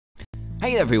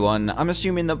Hey everyone, I'm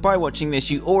assuming that by watching this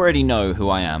you already know who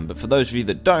I am, but for those of you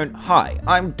that don't, hi,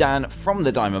 I'm Dan from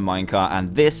TheDiamondMinecart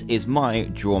and this is my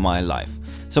Draw My Life.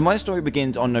 So my story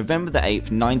begins on November the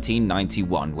 8th,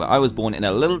 1991, where I was born in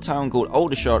a little town called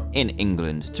Aldershot in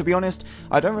England. To be honest,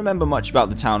 I don't remember much about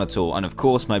the town at all, and of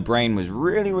course my brain was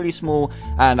really small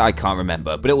and I can't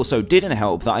remember, but it also didn't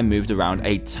help that I moved around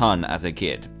a ton as a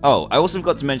kid. Oh, I also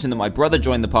forgot to mention that my brother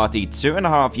joined the party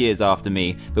 2.5 years after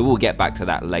me, but we'll get back to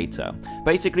that later.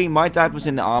 Basically, my dad was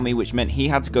in the army, which meant he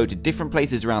had to go to different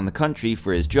places around the country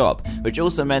for his job, which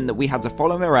also meant that we had to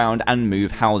follow him around and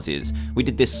move houses. We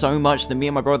did this so much that me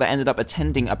and my brother ended up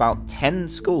attending about 10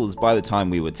 schools by the time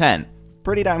we were 10.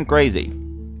 Pretty damn crazy.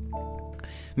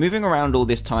 Moving around all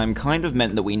this time kind of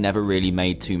meant that we never really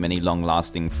made too many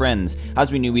long-lasting friends,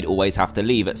 as we knew we'd always have to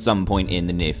leave at some point in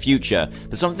the near future,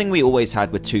 but something we always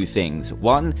had were two things: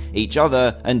 one, each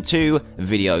other, and two,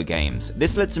 video games.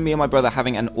 This led to me and my brother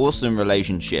having an awesome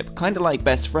relationship, kinda like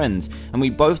best friends, and we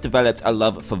both developed a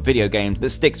love for video games that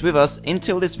sticks with us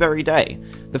until this very day.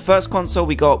 The first console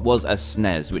we got was a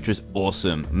SNES, which was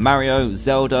awesome. Mario,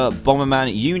 Zelda,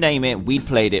 Bomberman, you name it, we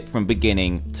played it from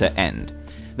beginning to end.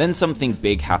 Then something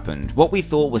big happened. What we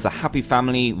thought was a happy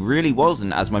family really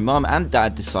wasn't, as my mum and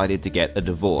dad decided to get a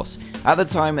divorce. At the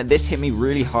time, this hit me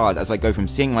really hard as I go from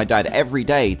seeing my dad every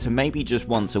day to maybe just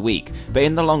once a week, but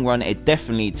in the long run it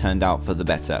definitely turned out for the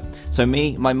better. So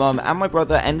me, my mum and my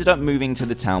brother ended up moving to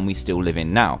the town we still live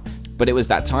in now. But it was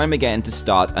that time again to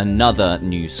start another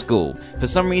new school. For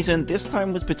some reason, this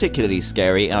time was particularly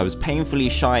scary and I was painfully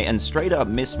shy and straight up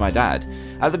missed my dad.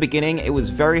 At the beginning, it was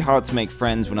very hard to make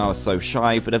friends when I was so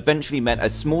shy, but eventually met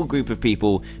a small group of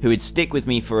people who would stick with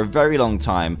me for a very long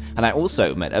time, and I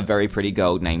also met a very pretty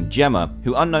girl named Gemma,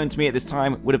 who unknown to me at this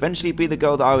time would eventually be the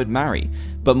girl that I would marry,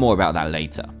 but more about that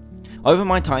later. Over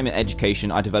my time in education,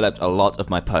 I developed a lot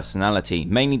of my personality,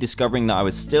 mainly discovering that I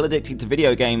was still addicted to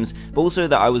video games, but also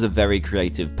that I was a very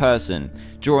creative person.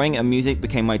 Drawing and music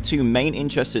became my two main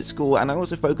interests at school, and I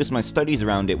also focused my studies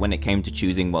around it when it came to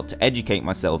choosing what to educate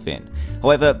myself in.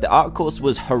 However, the art course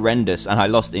was horrendous and I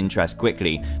lost interest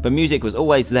quickly, but music was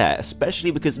always there,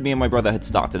 especially because me and my brother had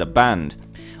started a band.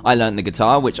 I learned the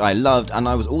guitar, which I loved, and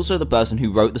I was also the person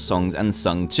who wrote the songs and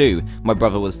sung too. My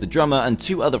brother was the drummer and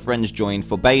two other friends joined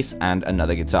for bass and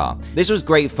another guitar. This was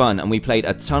great fun and we played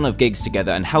a ton of gigs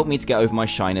together and helped me to get over my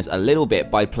shyness a little bit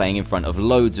by playing in front of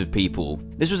loads of people.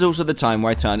 This was also the time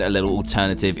where I turned a little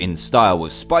alternative in style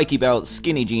with spiky belts,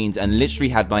 skinny jeans, and literally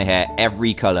had my hair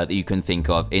every colour that you can think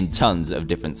of in tons of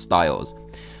different styles.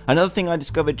 Another thing I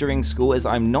discovered during school is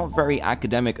I'm not very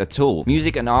academic at all.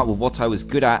 Music and art were what I was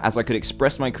good at, as I could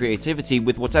express my creativity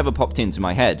with whatever popped into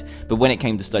my head, but when it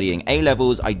came to studying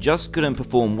A-levels, I just couldn't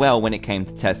perform well when it came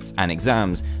to tests and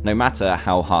exams, no matter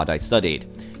how hard I studied.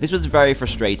 This was very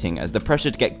frustrating, as the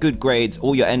pressure to get good grades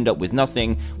or you end up with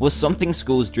nothing was something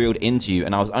schools drilled into you,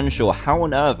 and I was unsure how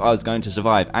on earth I was going to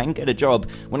survive and get a job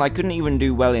when I couldn't even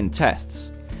do well in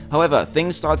tests. However,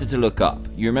 things started to look up.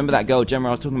 You remember that girl Gemma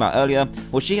I was talking about earlier?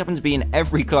 Well, she happened to be in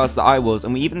every class that I was,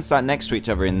 and we even sat next to each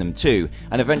other in them too,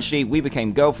 and eventually we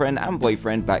became girlfriend and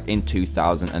boyfriend back in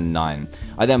 2009.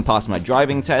 I then passed my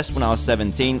driving test when I was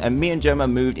 17, and me and Gemma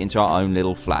moved into our own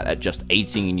little flat at just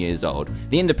 18 years old.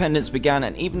 The independence began,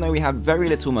 and even though we had very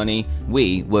little money,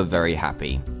 we were very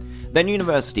happy. Then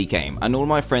university came, and all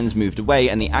my friends moved away,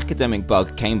 and the academic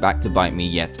bug came back to bite me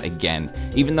yet again.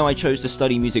 Even though I chose to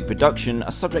study music production,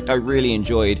 a subject I really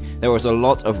enjoyed, there was a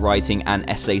lot of writing and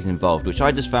essays involved, which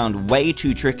I just found way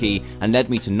too tricky and led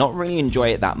me to not really enjoy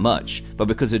it that much. But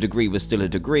because a degree was still a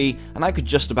degree, and I could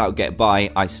just about get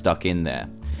by, I stuck in there.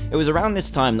 It was around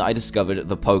this time that I discovered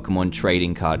the Pokemon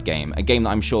trading card game, a game that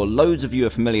I'm sure loads of you are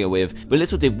familiar with, but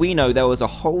little did we know there was a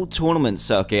whole tournament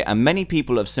circuit and many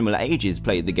people of similar ages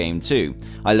played the game too.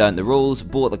 I learned the rules,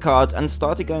 bought the cards, and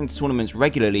started going to tournaments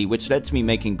regularly, which led to me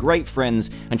making great friends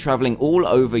and travelling all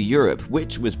over Europe,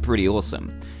 which was pretty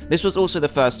awesome. This was also the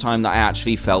first time that I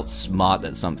actually felt smart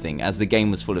at something, as the game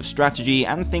was full of strategy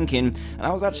and thinking, and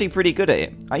I was actually pretty good at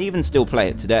it. I even still play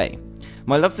it today.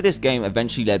 My love for this game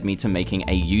eventually led me to making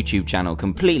a YouTube channel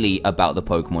completely about the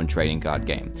Pokemon trading card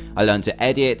game. I learned to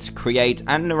edit, create,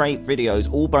 and narrate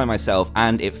videos all by myself,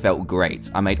 and it felt great.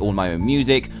 I made all my own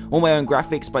music, all my own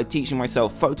graphics by teaching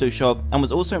myself Photoshop, and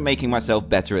was also making myself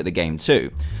better at the game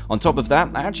too. On top of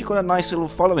that, I actually got a nice little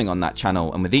following on that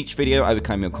channel, and with each video I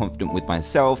became more confident with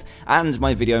myself and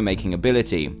my video making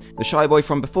ability. The shy boy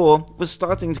from before was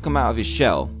starting to come out of his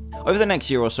shell. Over the next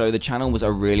year or so, the channel was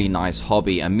a really nice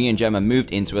hobby, and me and Gemma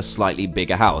moved into a slightly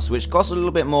bigger house, which cost a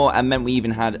little bit more and meant we even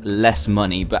had less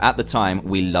money, but at the time,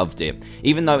 we loved it.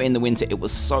 Even though in the winter it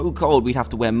was so cold, we'd have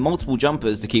to wear multiple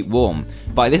jumpers to keep warm.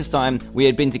 By this time, we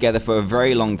had been together for a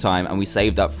very long time, and we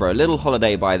saved up for a little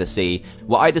holiday by the sea,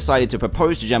 where I decided to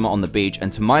propose to Gemma on the beach,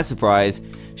 and to my surprise,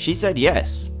 she said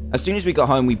yes. As soon as we got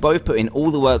home, we both put in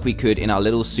all the work we could in our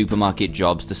little supermarket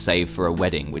jobs to save for a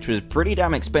wedding, which was pretty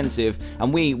damn expensive,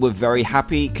 and we were very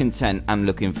happy, content, and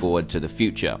looking forward to the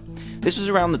future. This was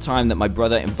around the time that my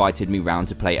brother invited me round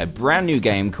to play a brand new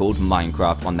game called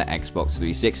Minecraft on the Xbox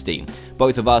 360.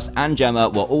 Both of us and Gemma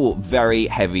were all very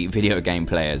heavy video game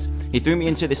players. He threw me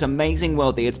into this amazing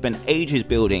world that he had spent ages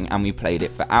building, and we played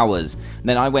it for hours.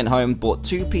 Then I went home, bought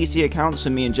 2 PC accounts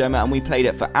for me and Gemma, and we played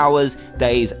it for hours,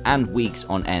 days, and weeks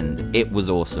on end. It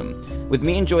was awesome. With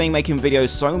me enjoying making videos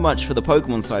so much for the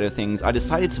Pokemon side of things, I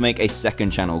decided to make a second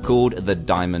channel called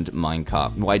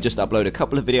TheDiamondMinecart, where I just upload a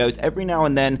couple of videos every now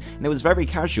and then, and it was very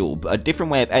casual, but a different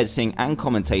way of editing and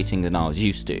commentating than I was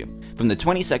used to. From the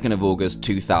 22nd of August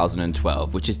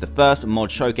 2012, which is the first mod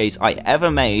showcase I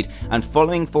ever made, and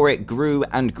following for it grew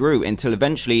and grew until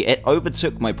eventually it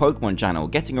overtook my Pokemon channel,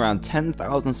 getting around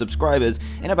 10,000 subscribers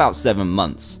in about 7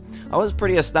 months. I was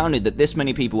pretty astounded that this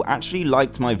many people actually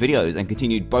liked my videos and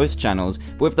continued both channels,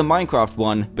 with the Minecraft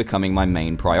one becoming my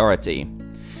main priority.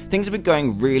 Things have been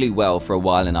going really well for a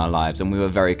while in our lives, and we were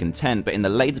very content, but in the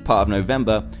later part of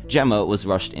November, Gemma was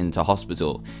rushed into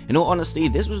hospital. In all honesty,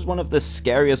 this was one of the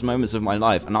scariest moments of my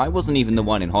life, and I wasn't even the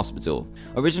one in hospital.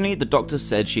 Originally, the doctor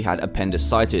said she had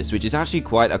appendicitis, which is actually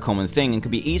quite a common thing and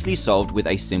can be easily solved with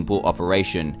a simple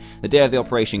operation. The day of the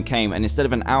operation came, and instead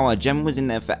of an hour, Gemma was in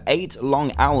there for 8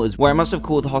 long hours, where I must have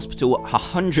called the hospital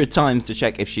 100 times to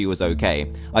check if she was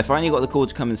okay. I finally got the call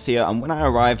to come and see her, and when I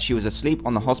arrived, she was asleep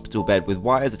on the hospital bed with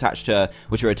wires attached to her,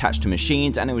 which were attached to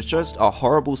machines, and it was just a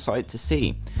horrible sight to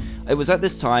see. It was at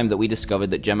this time that we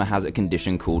discovered that Gemma has a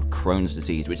condition called Crohn's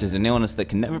disease, which is an illness that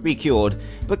can never be cured,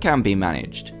 but can be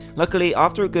managed. Luckily,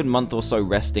 after a good month or so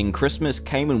resting, Christmas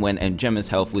came and went, and Gemma's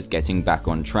health was getting back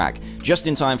on track, just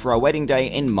in time for our wedding day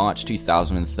in March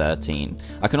 2013.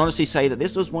 I can honestly say that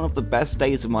this was one of the best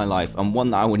days of my life, and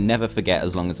one that I will never forget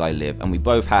as long as I live, and we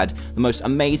both had the most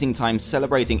amazing time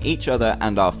celebrating each other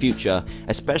and our future,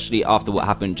 especially after what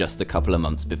happened just a couple of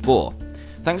months before.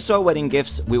 Thanks to our wedding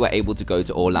gifts, we were able to go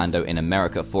to Orlando in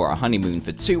America for our honeymoon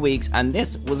for 2 weeks, and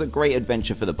this was a great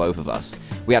adventure for the both of us.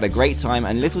 We had a great time,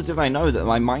 and little did I know that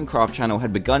my Minecraft channel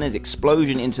had begun its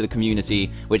explosion into the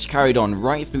community, which carried on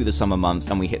right through the summer months,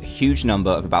 and we hit a huge number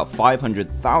of about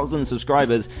 500,000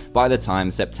 subscribers by the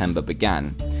time September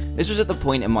began. This was at the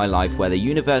point in my life where the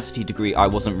university degree I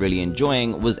wasn't really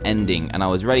enjoying was ending, and I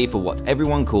was ready for what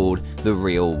everyone called the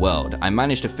real world. I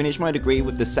managed to finish my degree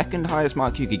with the second highest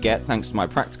mark you could get thanks to my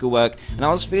practical work, and I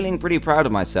was feeling pretty proud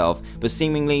of myself, but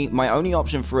seemingly my only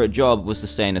option for a job was to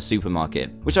stay in a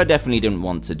supermarket, which I definitely didn't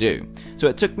want to do. So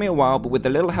it took me a while, but with a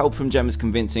little help from Gemma's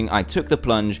convincing, I took the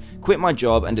plunge, quit my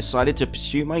job, and decided to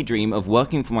pursue my dream of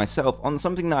working for myself on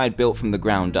something that I had built from the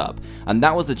ground up, and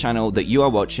that was the channel that you are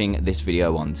watching this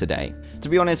video on today. To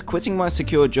be honest, quitting my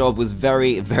secure job was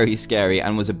very scary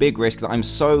and was a big risk that I'm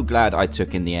so glad I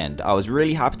took in the end. I was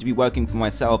really happy to be working for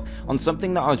myself on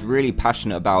something that I was really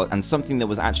passionate about, and something that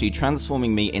was actually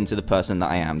transforming me into the person that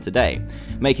I am today.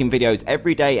 Making videos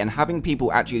every day and having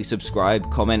people actually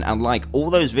subscribe, comment, and like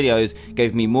all those videos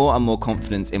gave me more and more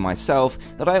confidence in myself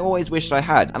that I always wished I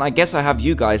had, and I guess I have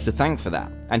you guys to thank for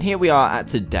that. And here we are at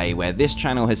today, where this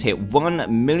channel has hit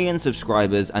 1 million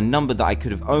subscribers, a number that I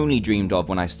could have only dreamed of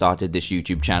when I started this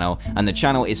YouTube channel, and the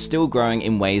channel is still growing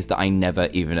in ways that I never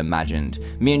even imagined.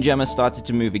 Me and Gemma started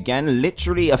to move again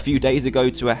literally a few days ago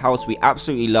to a house we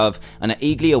absolutely love, and are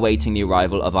eagerly awaiting the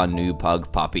arrival of our new pug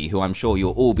puppy, who I'm sure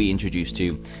you'll all be introduced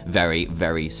to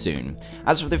very soon.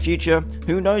 As for the future,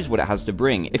 who knows what it has to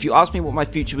bring. If you asked me what my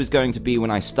future was going to be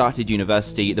when I started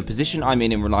university, the position I'm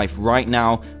in life right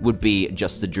now would be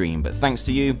just a dream, but thanks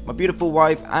to you, my beautiful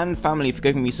wife and family, for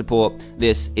giving me support,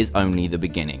 this is only the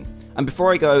beginning. And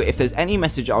before I go, if there's any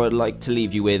message I would like to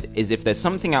leave you with, is if there's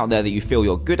something out there that you feel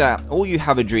you're good at, or you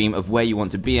have a dream of where you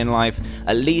want to be in life,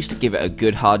 at least give it a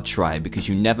good hard try, because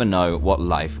you never know what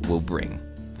life will bring.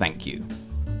 Thank you.